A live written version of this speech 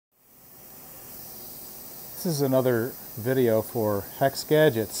This is another video for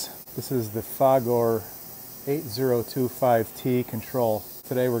HexGadgets. This is the Fagor 8025T control.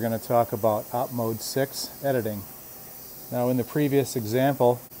 Today we're going to talk about Op Mode 6 editing. Now in the previous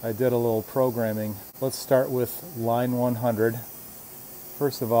example I did a little programming. Let's start with line 100.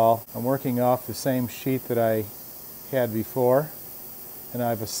 First of all, I'm working off the same sheet that I had before, and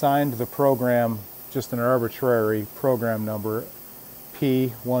I've assigned the program just an arbitrary program number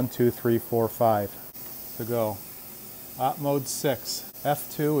P12345. So go. Op Mode 6.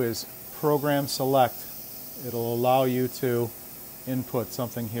 F2 is Program Select. It'll allow you to input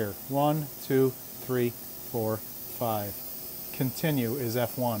something here. 1, 2, 3, 4, 5. Continue is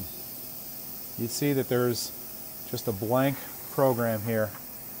F1. You see that there's just a blank program here.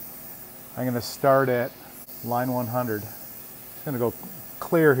 I'm going to start at line 100. I'm going to go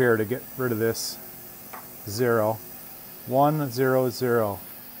clear here to get rid of this 0. 1, 0, 0.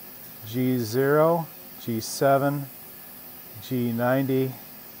 G0, G7, G90,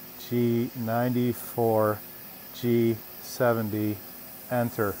 G94, G70,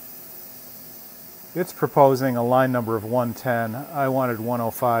 enter. It's proposing a line number of 110. I wanted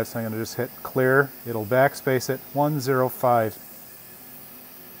 105, so I'm going to just hit clear. It'll backspace it. 105.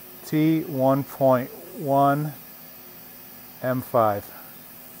 T1.1 M5.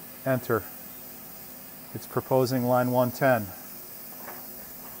 Enter. It's proposing line 110.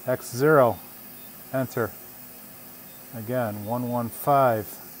 X0. Enter. Again, 115.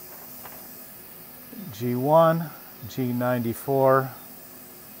 G1, G94,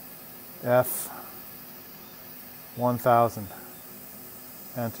 F 1000.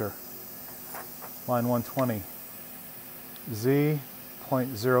 Enter. Line 120.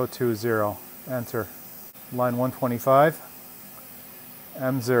 Z.020. Enter. Line 125.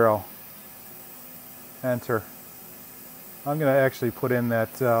 M0. Enter. I'm going to actually put in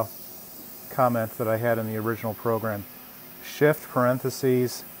that comment that I had in the original program. Shift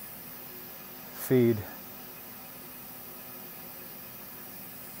parentheses feed.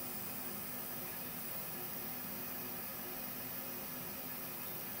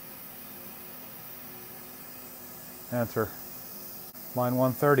 Enter. Line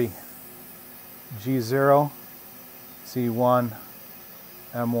 130. G0, C1,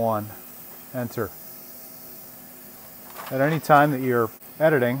 M1. Enter. At any time that you're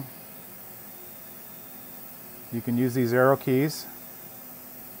editing, you can use these arrow keys.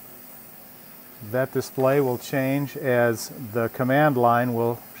 That display will change as the command line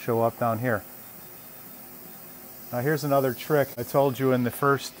will show up down here. Now here's another trick. I told you in the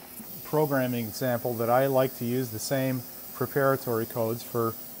first programming example that I like to use the same preparatory codes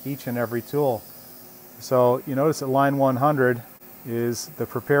for each and every tool. So you notice that line 100 is the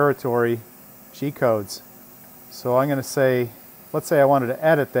preparatory G codes. So I'm going to say, let's say I wanted to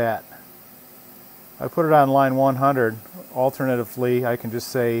edit that. I put it on line 100. Alternatively, I can just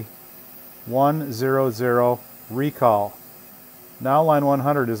say 100 recall. Now line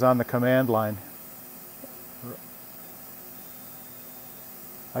 100 is on the command line.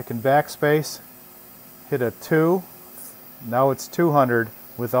 I can backspace, hit a 2. Now it's 200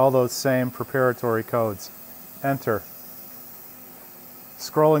 with all those same preparatory codes. Enter.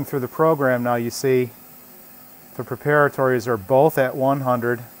 Scrolling through the program now, you see the preparatories are both at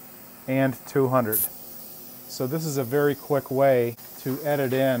 100 and 200. So this is a very quick way to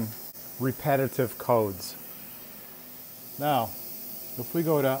edit in repetitive codes. Now, if we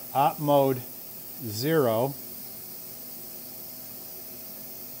go to Op Mode 0,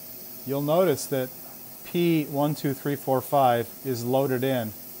 you'll notice that P12345 is loaded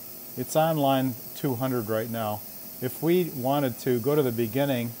in. It's on line 200 right now. If we wanted to go to the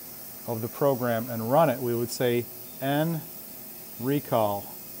beginning of the program and run it, we would say N recall.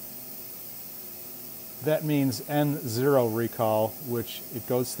 That means N0 recall, which it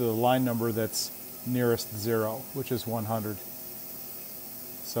goes to the line number that's nearest 0, which is 100.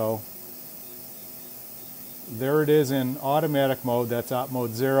 So there it is in automatic mode. That's Op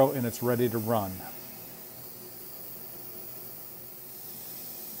Mode 0, and it's ready to run.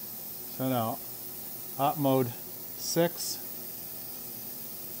 So now, Op Mode 6,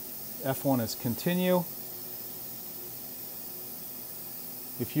 F1 is continue.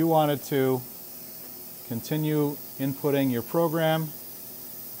 If you wanted to continue inputting your program,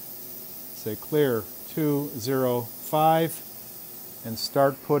 say clear 205 and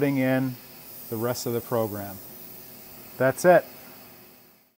start putting in the rest of the program. That's it.